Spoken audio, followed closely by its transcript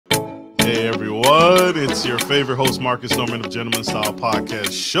Hey everyone, it's your favorite host, Marcus Norman of Gentleman Style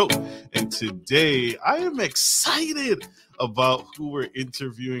Podcast Show. And today I am excited about who we're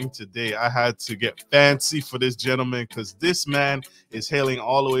interviewing today. I had to get fancy for this gentleman because this man is hailing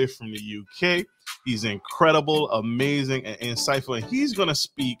all the way from the UK. He's incredible, amazing, and insightful. And he's going to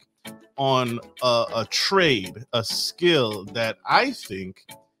speak on a trade, a skill that I think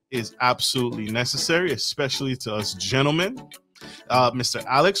is absolutely necessary, especially to us gentlemen. Mr.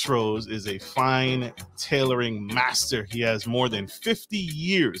 Alex Rose is a fine tailoring master. He has more than 50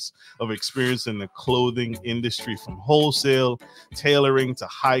 years of experience in the clothing industry, from wholesale tailoring to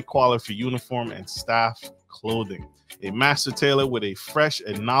high quality uniform and staff clothing. A master tailor with a fresh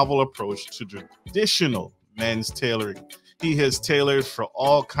and novel approach to traditional men's tailoring. He has tailored for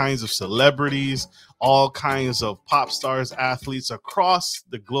all kinds of celebrities, all kinds of pop stars, athletes across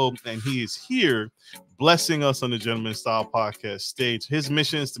the globe, and he is here blessing us on the Gentleman Style Podcast stage. His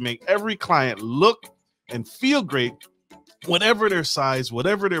mission is to make every client look and feel great, whatever their size,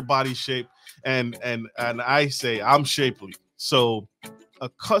 whatever their body shape, and I say I'm shapely. So a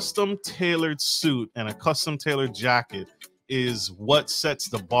custom tailored suit and a custom tailored jacket is what sets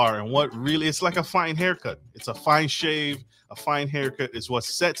the bar, and what really, it's like a fine haircut. It's a fine shave, a fine haircut is what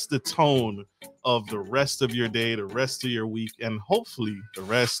sets the tone of the rest of your day, the rest of your week, and hopefully the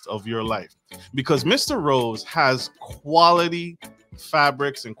rest of your life. Because Mr. Rose has quality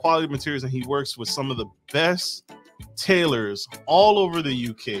fabrics and quality materials, and he works with some of the best tailors all over the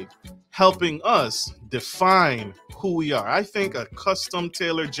UK, helping us define who we are. I think a custom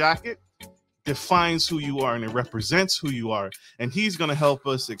tailored jacket defines who you are and it represents who you are. And he's going to help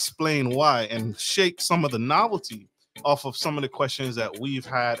us explain why and shake some of the novelty off of some of the questions that we've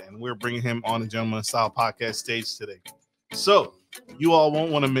had. And we're bringing him on the Gentleman Style Podcast stage today. So you all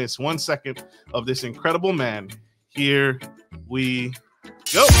won't want to miss 1 second of this incredible man. Here we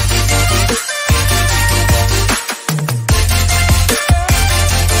go.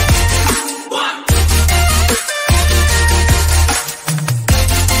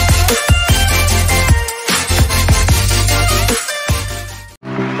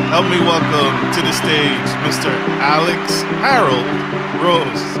 Help me welcome to the stage Mr. Alex Harold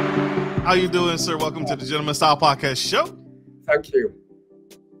Rose. How you doing, sir? Welcome to the Gentleman Style Podcast Show. Thank you.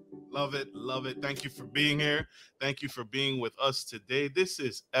 Love it. Love it. Thank you for being here. Thank you for being with us today. This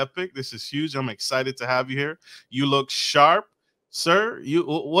is epic. This is huge. I'm excited to have you here. You look sharp, sir.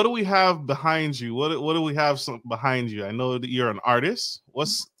 What do we have behind you? What do we have behind you? I know that you're an artist.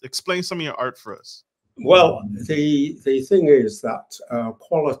 Explain some of your art for us. Well, the thing is that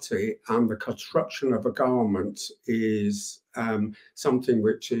quality and the construction of a garment is something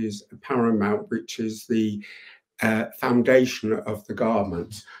which is paramount, which is the foundation of the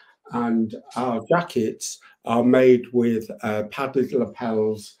garment. And our jackets are made with padded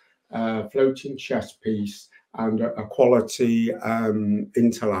lapels, floating chest piece, and a quality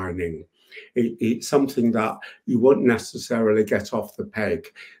interlining. It's something that you wouldn't necessarily get off the peg,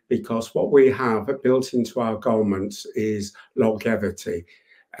 because what we have built into our garments is longevity.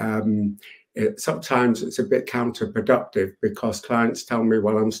 Sometimes it's a bit counterproductive, because clients tell me,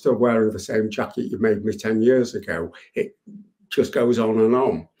 well, I'm still wearing the same jacket you made me 10 years ago. It just goes on and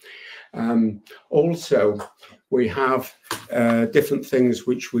on. Also, we have different things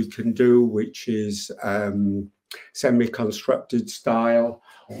which we can do, which is semi-constructed style,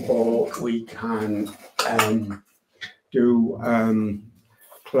 or we can do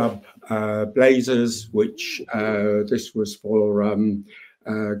club blazers, which this was for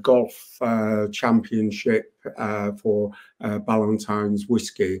golf championship for Ballantine's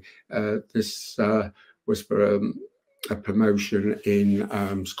whiskey. This was for a promotion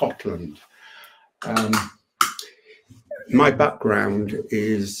in Scotland. My background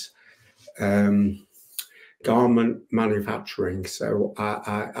is garment manufacturing, so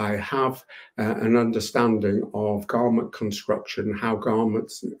I have an understanding of garment construction, how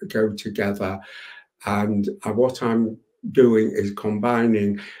garments go together, and what I'm doing is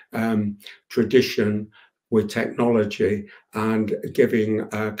combining tradition with technology and giving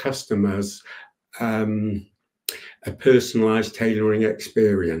customers a personalized tailoring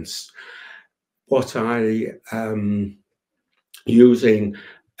experience. What I using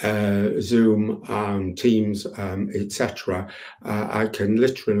Zoom, Teams, etc., I can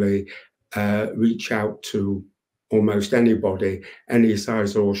literally reach out to almost anybody, any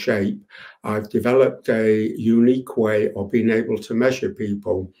size or shape. I've developed a unique way of being able to measure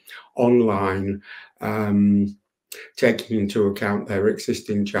people online, taking into account their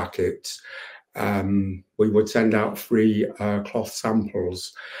existing jackets. We would send out free cloth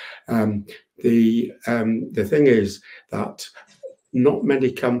samples. The thing is that not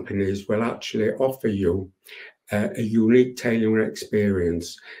many companies will actually offer you a unique tailoring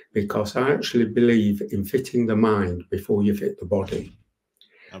experience, because I actually believe in fitting the mind before you fit the body.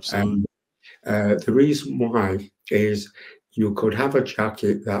 Absolutely. The reason why is you could have a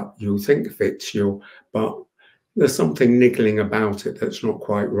jacket that you think fits you, but there's something niggling about it that's not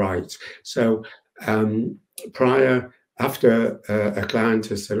quite right. So after a client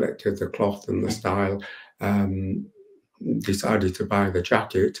has selected the cloth and the style, decided to buy the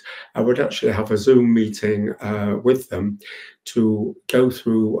jacket, I would actually have a Zoom meeting with them to go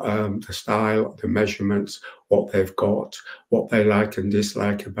through the style, the measurements, what they've got, what they like and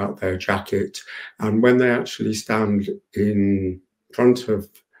dislike about their jacket. And when they actually stand in front of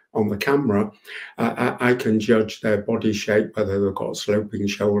on the camera, I can judge their body shape, whether they've got sloping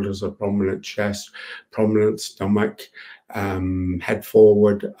shoulders, a prominent chest, prominent stomach, head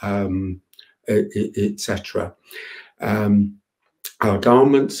forward, etc. Our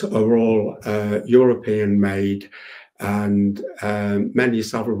garments are all European made, and many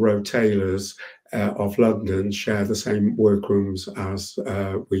Savile Row tailors of London share the same workrooms as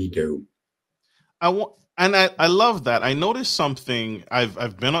we do. I love that. I noticed something.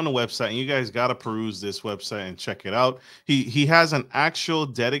 I've been on the website, and you guys got to peruse this website and check it out. He has an actual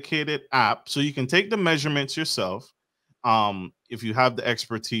dedicated app, so you can take the measurements yourself, if you have the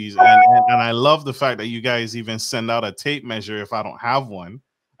expertise. And I love the fact that you guys even send out a tape measure if I don't have one.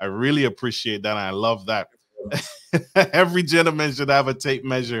 I really appreciate that, and I love that. Every gentleman should have a tape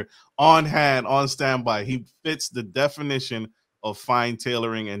measure on hand, on standby. He fits the definition of fine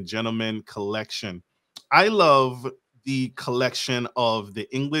tailoring and gentleman collection. I love the collection of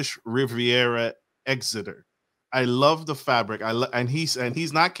the English Riviera Exeter. I love the fabric. And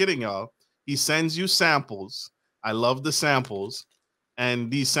he's not kidding, y'all. He sends you samples. I love the samples, and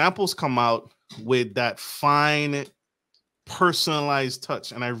these samples come out with that fine personalized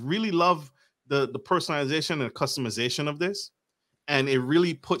touch. And I really love the personalization and customization of this. And it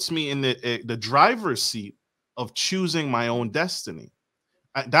really puts me in the driver's seat of choosing my own destiny.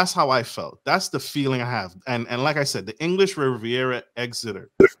 That's how I felt. That's the feeling I have. And like I said, the English Riviera Exeter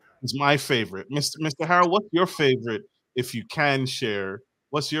is my favorite. Mr. Harold, what's your favorite, if you can share?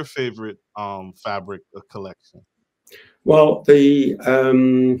 What's your favorite fabric collection? Well, the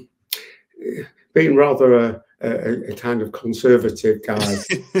being rather a kind of conservative guy,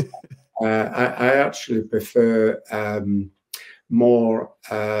 I actually prefer more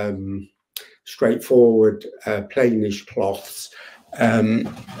straightforward, plainish cloths.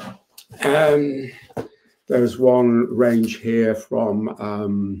 There's one range here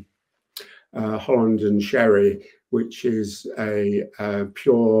from Holland and Sherry, which is a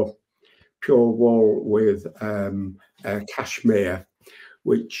pure wool with cashmere,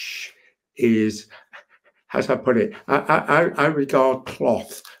 which is, how do I put it? I regard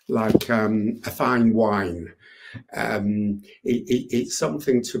cloth like a fine wine. It's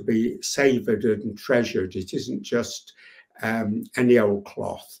something to be savoured and treasured. It isn't just any old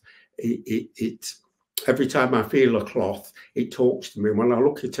cloth. Every time I feel a cloth, it talks to me. When I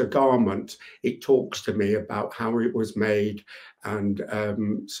look at a garment, it talks to me about how it was made, and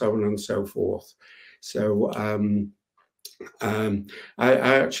so on and so forth. So I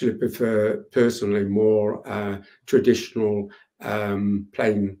actually prefer personally more traditional,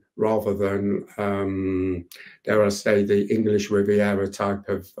 plain, rather than dare I say, the English Riviera type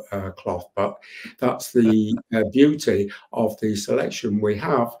of cloth. But that's the beauty of the selection we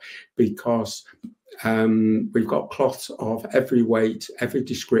have, because we've got cloths of every weight, every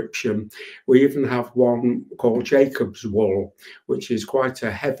description. We even have one called Jacob's wool, which is quite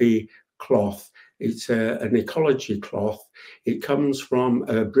a heavy cloth. It's an ecology cloth. It comes from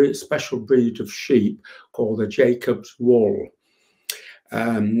a special breed of sheep called the Jacob's wool,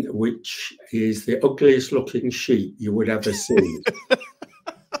 which is the ugliest looking sheep you would ever see.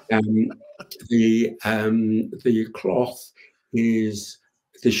 The cloth is,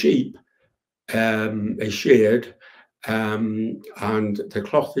 the sheep is sheared, and the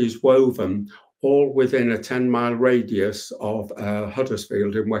cloth is woven all within a 10-mile radius of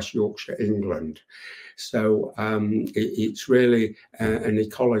Huddersfield in West Yorkshire, England. So it's really an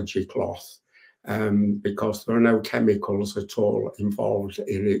ecology cloth, because there are no chemicals at all involved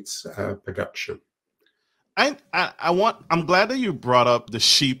in its production. I'm glad that you brought up the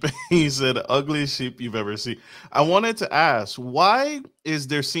sheep. He said ugliest sheep you've ever seen. I wanted to ask, why is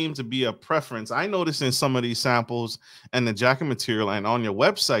there seem to be a preference? I noticed in some of these samples and the jacket material and on your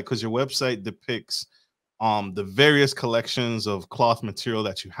website, because your website depicts the various collections of cloth material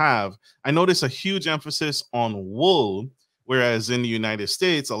that you have. I notice a huge emphasis on wool, whereas in the United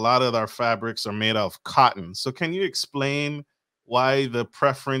States, a lot of our fabrics are made of cotton. So can you explain why the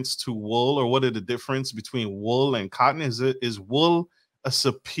preference to wool, or what are the difference between wool and cotton? Is wool a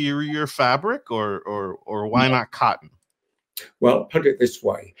superior fabric, or why not cotton? Well, put it this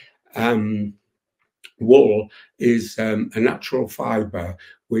way. Wool is a natural fiber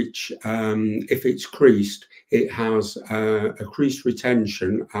which, if it's creased, it has a crease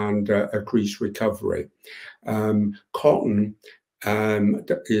retention and a crease recovery. Cotton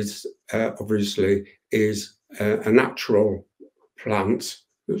is obviously a natural plant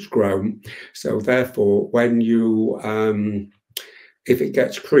that's grown. So therefore, when you if it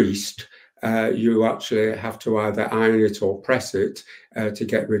gets creased, you actually have to either iron it or press it to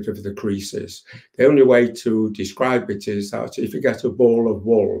get rid of the creases. The only way to describe it is that if you get a ball of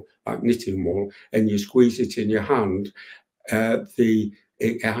wool, like knitting wool, and you squeeze it in your hand,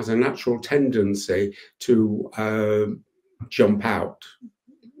 it has a natural tendency to jump out.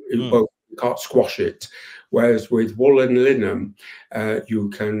 Well, you can't squash it. Whereas with wool and linen, you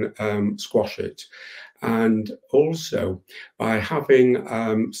can squash it. And also, by having,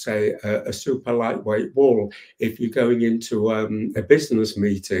 say, a super lightweight wool, if you're going into a business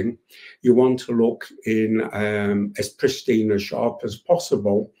meeting, you want to look in as pristine, as sharp as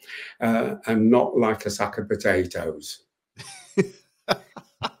possible, and not like a sack of potatoes.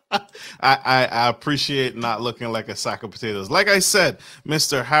 I appreciate not looking like a sack of potatoes. Like I said,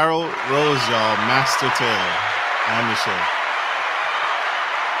 Mr. Harold Rose, y'all, master tailor on the show.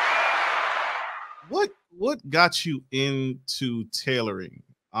 What got you into tailoring?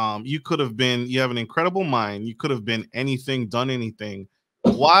 You have an incredible mind. You could have been anything, done anything.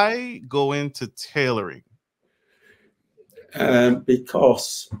 Why go into tailoring?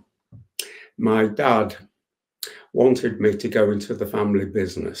 Because my dad wanted me to go into the family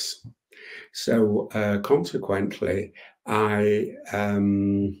business. So consequently, I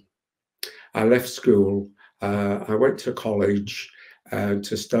left school. I went to college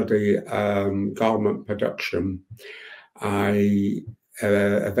to study garment production. I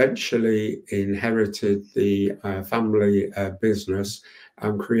eventually inherited the family business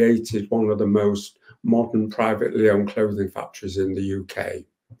and created one of the most modern privately owned clothing factories in the UK.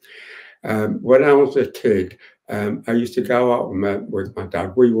 When I was a kid, I used to go out with my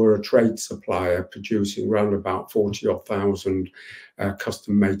dad. We were a trade supplier producing around about 40,000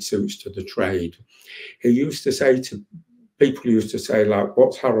 custom-made suits to the trade. People used to say, like,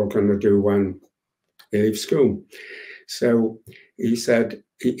 what's Harold going to do when he leaves school? So he said,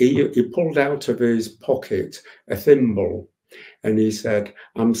 he pulled out of his pocket a thimble, and he said,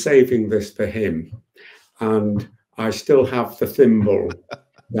 I'm saving this for him. And I still have the thimble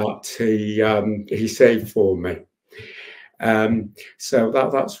that he saved for me. So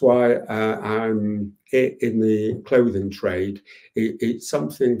that's why I'm in the clothing trade. It's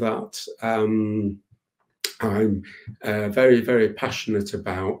something that I'm very, very passionate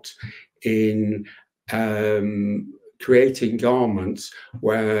about, in creating garments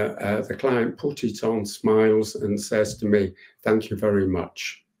where the client puts it on, smiles, and says to me, thank you very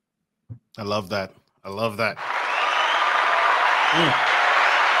much. I love that. I love that.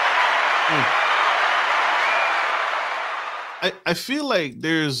 I feel like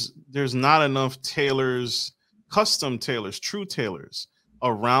there's not enough tailors, custom tailors, true tailors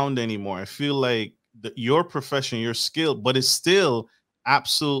around anymore. I feel like your profession, your skill, but it's still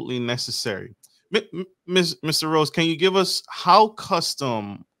absolutely necessary. Mr. Rose, can you give us how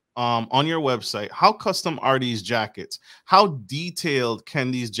custom, on your website, how custom are these jackets? How detailed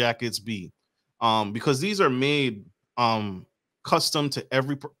can these jackets be? Because these are made custom to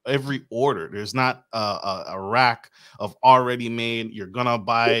every order. There's not a rack of already made. You're gonna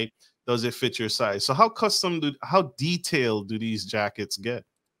buy. Does it fit your size? So how detailed do these jackets get?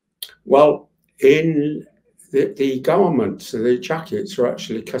 Well, in the garments, the jackets are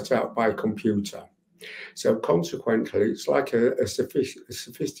actually cut out by computer. So consequently, it's like a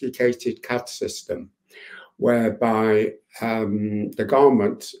sophisticated CAD system, whereby the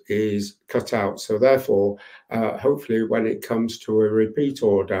garment is cut out. So therefore, hopefully when it comes to a repeat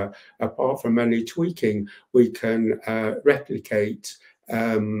order, apart from any tweaking, we can replicate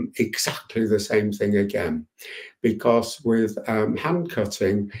exactly the same thing again. Because with hand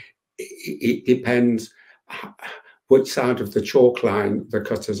cutting, it depends which side of the chalk line the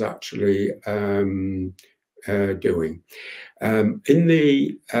cutter's actually doing. In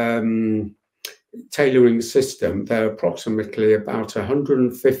the tailoring system, there are approximately about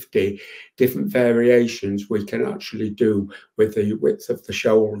 150 different variations we can actually do with the width of the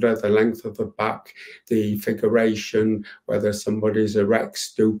shoulder, the length of the back, the figuration, whether somebody's erect,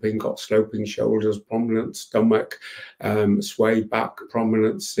 stooping, got sloping shoulders, prominent stomach, sway back,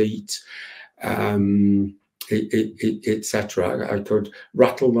 prominent seat, etc. I could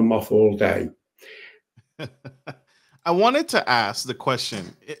rattle them off all day. I wanted to ask the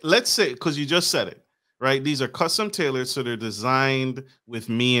question. Let's say, because you just said it, right? These are custom tailored, so they're designed with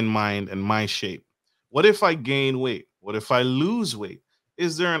me in mind and my shape. What if I gain weight? What if I lose weight?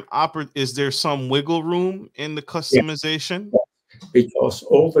 Is there is there some wiggle room in the Yeah, customization? because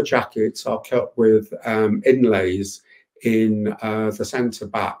all the jackets are cut with inlays in the centre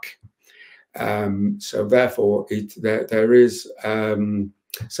back. So therefore, there is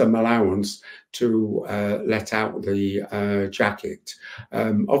some allowance to let out the jacket.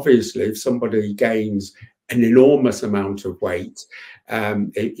 Obviously, if somebody gains an enormous amount of weight,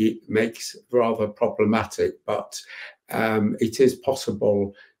 it makes rather problematic, but it is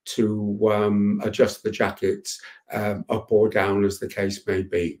possible to adjust the jackets up or down as the case may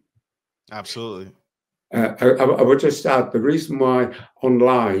be. Absolutely. I would just add the reason why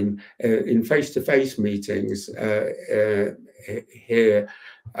online in face-to-face meetings here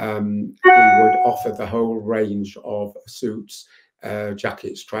we would offer the whole range of suits,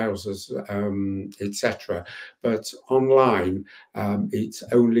 jackets, trousers, etc. But online it's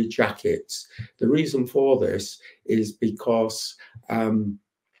only jackets. The reason for this is because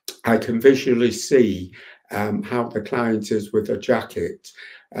I can visually see how the client is with a jacket.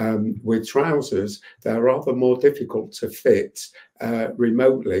 With trousers, they're rather more difficult to fit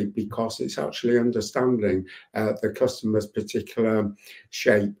remotely because it's actually understanding the customer's particular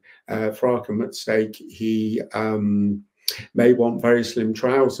shape. For argument's sake, he may want very slim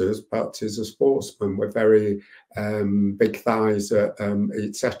trousers, but is a sportsman with very big thighs,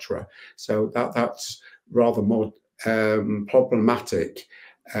 etc. So that's rather more problematic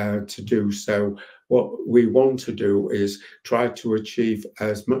to do. So what we want to do is try to achieve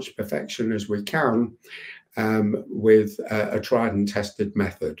as much perfection as we can with a tried and tested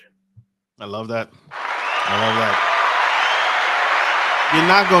method. I love that. I love that. You're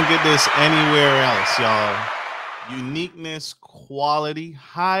not going to get this anywhere else, y'all. Uniqueness, quality,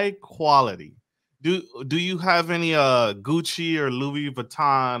 high quality. Do you have any Gucci or Louis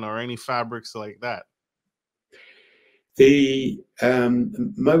Vuitton or any fabrics like that? The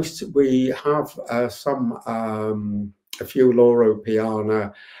most we have some a few Loro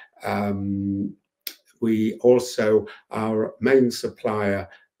Piana. We also, our main supplier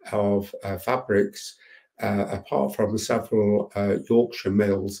of fabrics, apart from several Yorkshire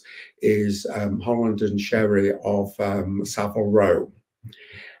mills, is Holland and Sherry of Savile Row.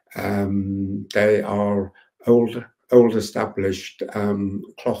 They are old established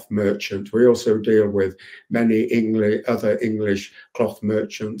cloth merchant. We also deal with many other English cloth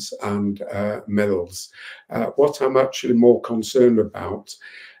merchants and mills. What I'm actually more concerned about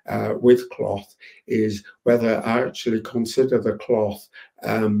with cloth is whether I actually consider the cloth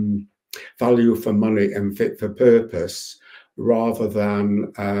value for money and fit for purpose, rather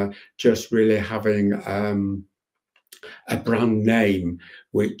than just really having a brand name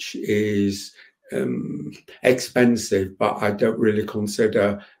which is expensive, but I don't really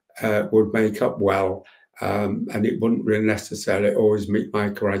consider would make up well, and it wouldn't really necessarily always meet my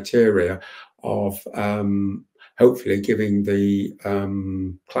criteria of hopefully giving the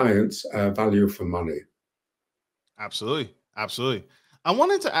clients value for money. Absolutely, absolutely. I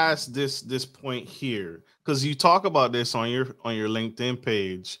wanted to ask this point here because you talk about this on your LinkedIn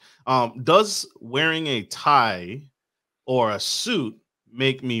page. Does wearing a tie or a suit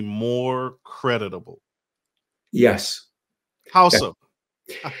make me more creditable? Yes. How so?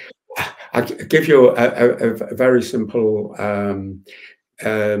 I'll give you a very simple.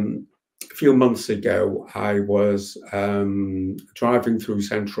 A few months ago, I was driving through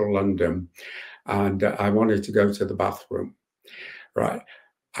central London, and I wanted to go to the bathroom. Right,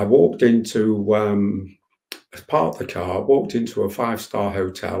 I walked into parked the car, walked into a 5-star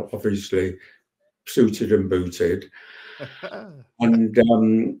hotel, obviously suited and booted, and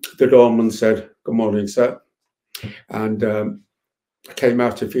the doorman said, "Good morning, sir," and I came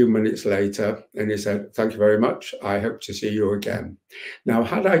out a few minutes later and he said, "Thank you very much. I hope to see you again." Now,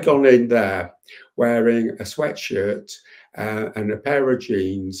 had I gone in there wearing a sweatshirt and a pair of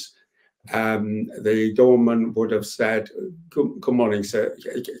jeans, the doorman would have said, good morning, sir.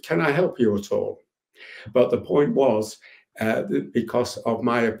 Can I help you at all?" But the point was, because of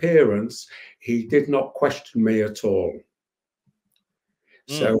my appearance, he did not question me at all.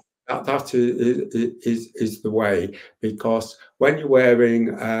 So that is the way, because when you're wearing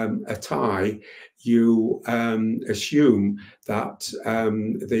a tie, you assume that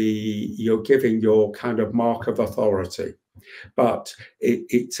you're giving your kind of mark of authority, but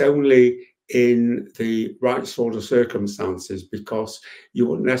it's only in the right sort of circumstances, because you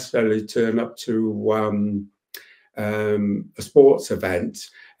wouldn't necessarily turn up to a sports event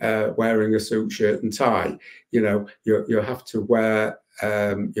wearing a suit, shirt and tie. You know, you have to wear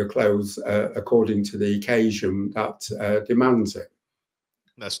your clothes according to the occasion that demands it.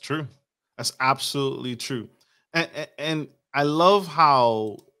 That's true. That's absolutely true. And I love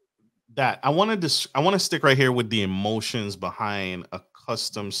how that I want to stick right here with the emotions behind a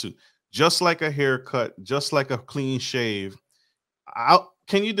custom suit. Just like a haircut, just like a clean shave.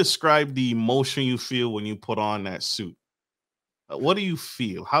 Can you describe the emotion you feel when you put on that suit? What do you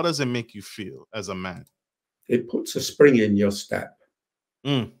feel? How does it make you feel as a man? It puts a spring in your step,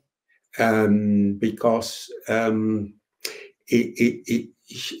 Mm. because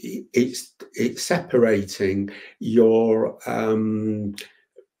it's separating your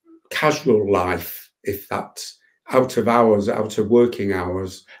casual life, if that's out of hours, out of working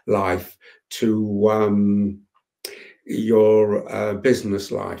hours life, to your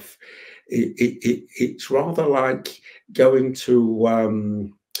business life. It's rather like going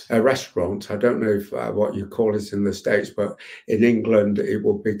to a restaurant. I don't know if what you call it in the States, but in England it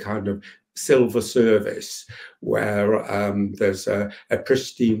would be kind of silver service, where there's a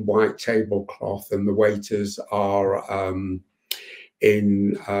pristine white tablecloth and the waiters are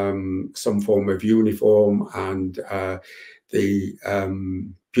in some form of uniform, and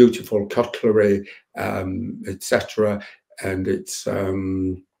the beautiful cutlery, etc. And it's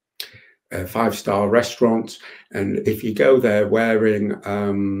a five-star restaurant. And if you go there wearing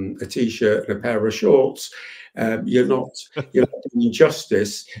a t-shirt and a pair of shorts, you're not doing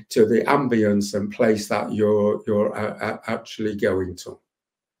justice to the ambience and place that you're actually going to.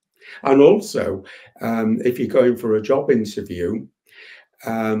 And also, if you're going for a job interview,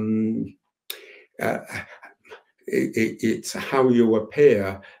 it's how you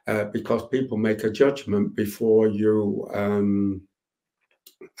appear, because people make a judgment before you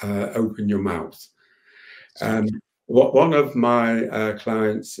open your mouth. One of my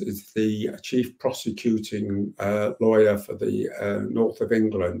clients is the chief prosecuting lawyer for the north of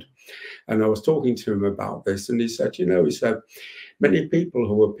England. And I was talking to him about this, and he said, many people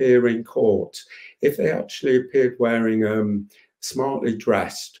who appear in court, if they actually appeared wearing smartly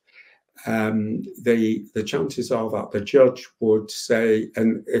dressed, the chances are that the judge would say,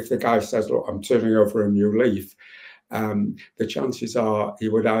 and if the guy says, look, I'm turning over a new leaf, the chances are he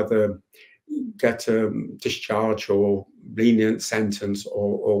would either get a discharge or lenient sentence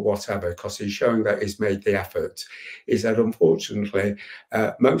or whatever, because he's showing that he's made the effort. He said, unfortunately,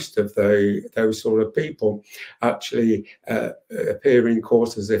 most of those sort of people actually appear in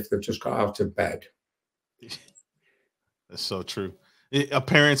court as if they've just got out of bed. That's so true.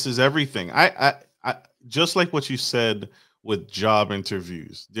 Appearance is everything. I just like what you said with job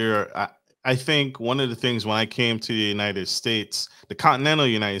interviews. I think one of the things when I came to the United States, the continental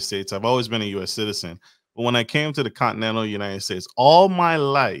United States, I've always been a U.S. citizen, but when I came to the continental United States, all my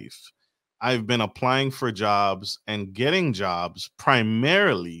life, I've been applying for jobs and getting jobs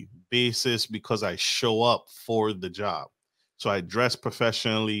primarily basis because I show up for the job. So I dress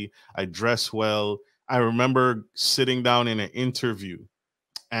professionally, I dress well. I remember sitting down in an interview,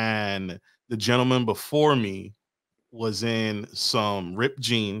 and the gentleman before me was in some ripped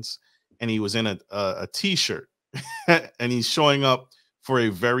jeans, and he was in a t-shirt and he's showing up for a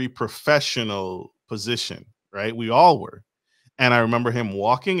very professional position, right? We all were. And I remember him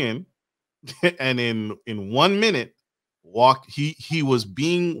walking in and in 1 minute he was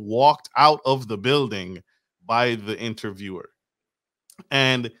being walked out of the building by the interviewer.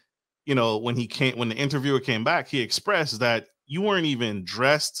 And when the interviewer came back, he expressed that you weren't even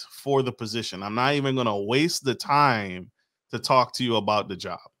dressed for the position. I'm not even going to waste the time to talk to you about the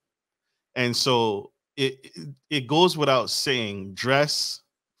job. And so it goes without saying, dress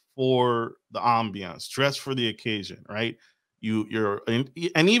for the ambiance, dress for the occasion, right?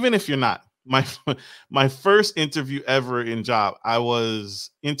 And even if you're not, my first interview ever in job, I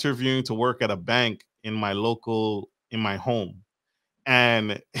was interviewing to work at a bank in my home.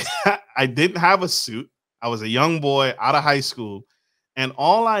 And I didn't have a suit. I was a young boy out of high school, and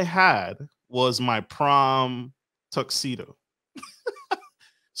all I had was my prom tuxedo.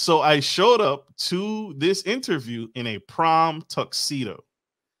 So I showed up to this interview in a prom tuxedo,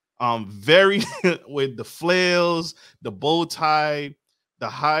 very with the flails, the bow tie, the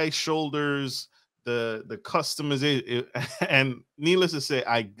high shoulders, the customization. And needless to say,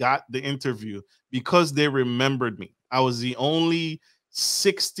 I got the interview because they remembered me. I was the only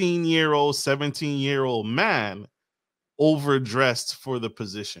 16-year-old, 17-year-old man overdressed for the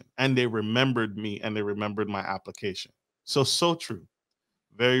position, and they remembered me and they remembered my application. So true.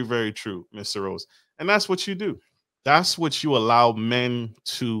 Very, very true, Mr. Rose. And that's what you do. That's what you allow men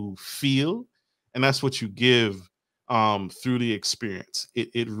to feel, and that's what you give through the experience.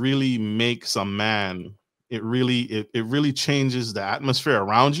 It really makes a man. It really changes the atmosphere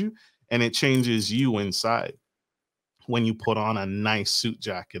around you, and it changes you inside when you put on a nice suit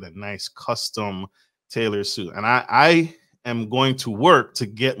jacket, a nice custom tailor suit. And I am going to work to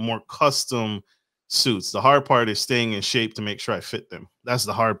get more custom suits. The hard part is staying in shape to make sure I fit them. That's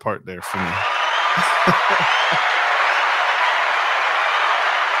the hard part there for me.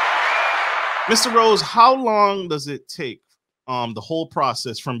 Mr. Rose, how long does it take the whole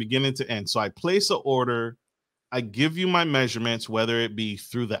process from beginning to end? So I place an order, I give you my measurements, whether it be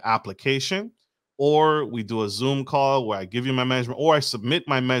through the application or we do a Zoom call where I give you my measurement, or I submit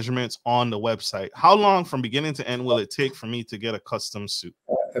my measurements on the website. How long from beginning to end will it take for me to get a custom suit?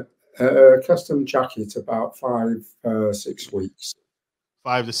 Custom jacket, about 6 weeks.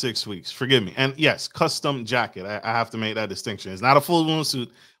 5 to 6 weeks. Forgive me. And yes, custom jacket. I have to make that distinction. It's not a full blown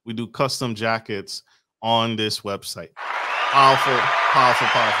suit. We do custom jackets on this website. Powerful, powerful,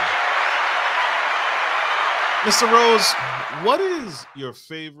 powerful. Mr. Rose, what is your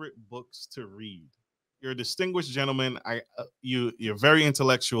favorite books to read? You're a distinguished gentleman. You're very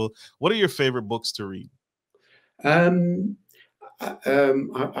intellectual. What are your favorite books to read? I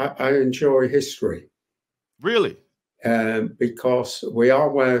enjoy history. Really? Because we are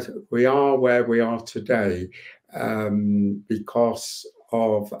where we are today, because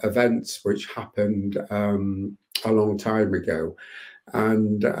of events which happened a long time ago,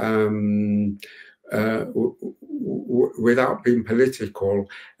 and without being political,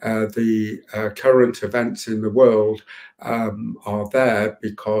 the current events in the world are there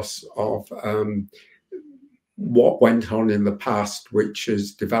because of what went on in the past, which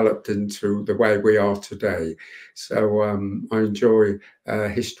has developed into the way we are today. So I enjoy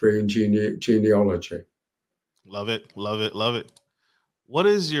history and genealogy. Love it, love it, love it. What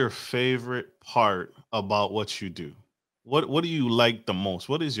is your favorite part about what you do? What do you like the most?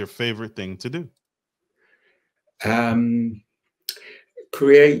 What is your favorite thing to do?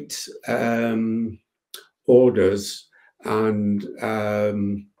 Create orders and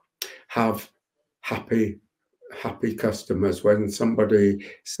have happy customers. When somebody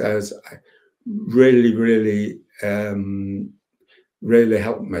says, really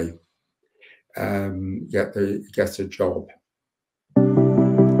help me get a job.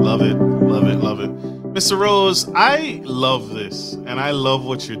 Love it, love it, love it. Mr. Rose, I love this and I love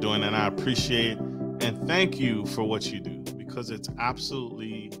what you're doing, and I appreciate and thank you for what you do, because it's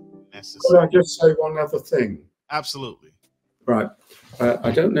absolutely necessary. Could I just say one other thing? Absolutely. Right. I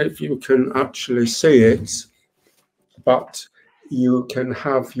don't know if you can actually see it, but you can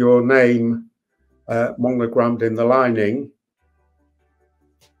have your name monogrammed in the lining,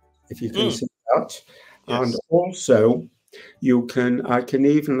 if you can see that. Yes. And also I can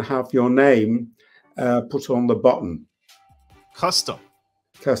even have your name put on the button. Custom.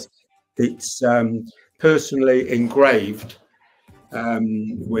 It's personally engraved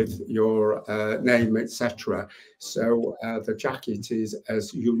with your name, etc. So the jacket is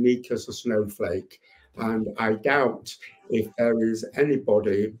as unique as a snowflake, and I doubt if there is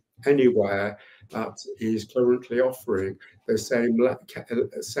anybody anywhere that is currently offering the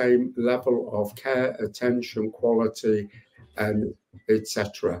same level of care, attention, quality, and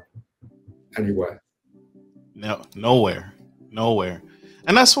etc. anywhere. No, nowhere.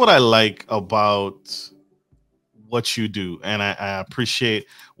 And that's what I like about what you do, and I appreciate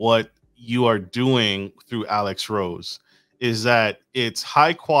what you are doing through Alex Rose, is that it's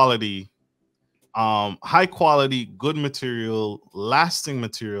high quality, good material, lasting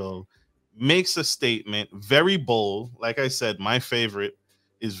material, makes a statement, very bold. Like I said, my favorite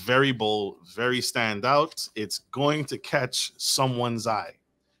is very bold, very stand out. It's going to catch someone's eye,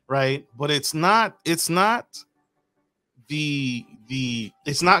 right? But it's not you're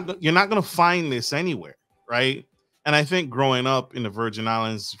not going to find this anywhere, right? And I think growing up in the Virgin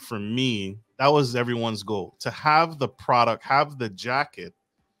Islands, for me, that was everyone's goal, to have the product, have the jacket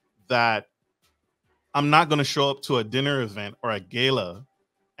that I'm not going to show up to a dinner event or a gala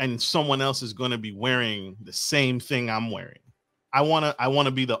and someone else is going to be wearing the same thing I'm wearing. I want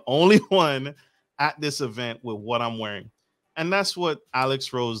to be the only one at this event with what I'm wearing. And that's what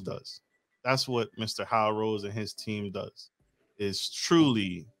Alex Rose does. That's what Mr. Hal Rose and his team does, is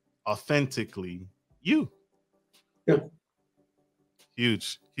truly, authentically you. Yeah.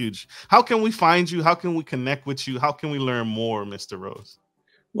 Huge. How can we find you? How can we connect with you? How can we learn more, Mr. Rose?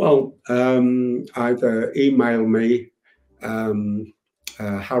 Well, either email me,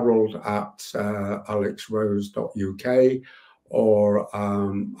 Harold at alexrose.uk, or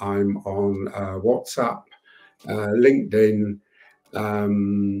I'm on WhatsApp, LinkedIn,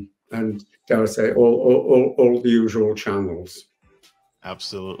 and dare I say, all the usual channels.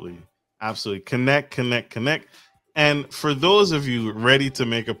 Absolutely. Absolutely. Connect, connect, connect. And for those of you ready to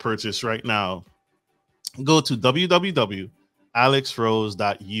make a purchase right now, go to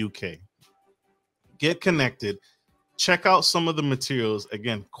www.alexrose.uk. Get connected. Check out some of the materials.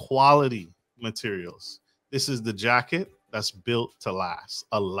 Again, quality materials. This is the jacket that's built to last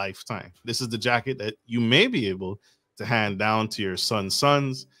a lifetime. This is the jacket that you may be able to hand down to your son's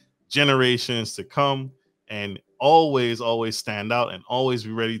sons, generations to come, and always, always stand out and always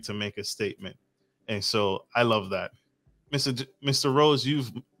be ready to make a statement. And so I love that. Mr. Rose,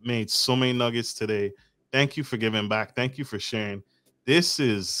 you've made so many nuggets today. Thank you for giving back. Thank you for sharing. This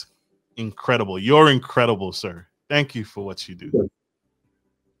is incredible. You're incredible, sir. Thank you for what you do.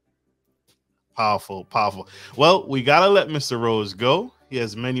 Powerful, powerful. Well, we got to let Mr. Rose go. He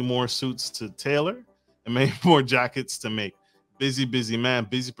has many more suits to tailor and many more jackets to make. Busy, busy man,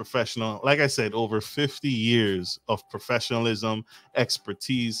 busy professional. Like I said, over 50 years of professionalism,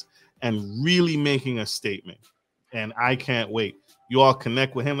 expertise, and really making a statement. And I can't wait. You all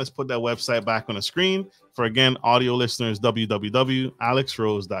connect with him. Let's put that website back on the screen. For, again, audio listeners,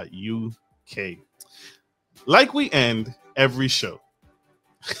 www.alexrose.uk. Like we end every show,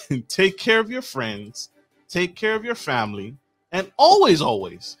 take care of your friends, take care of your family, and always,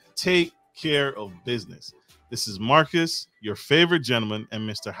 always take care of business. This is Marcus, your favorite gentleman, and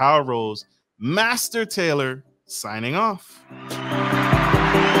Mr. Howard Rose, Master Tailor, signing off.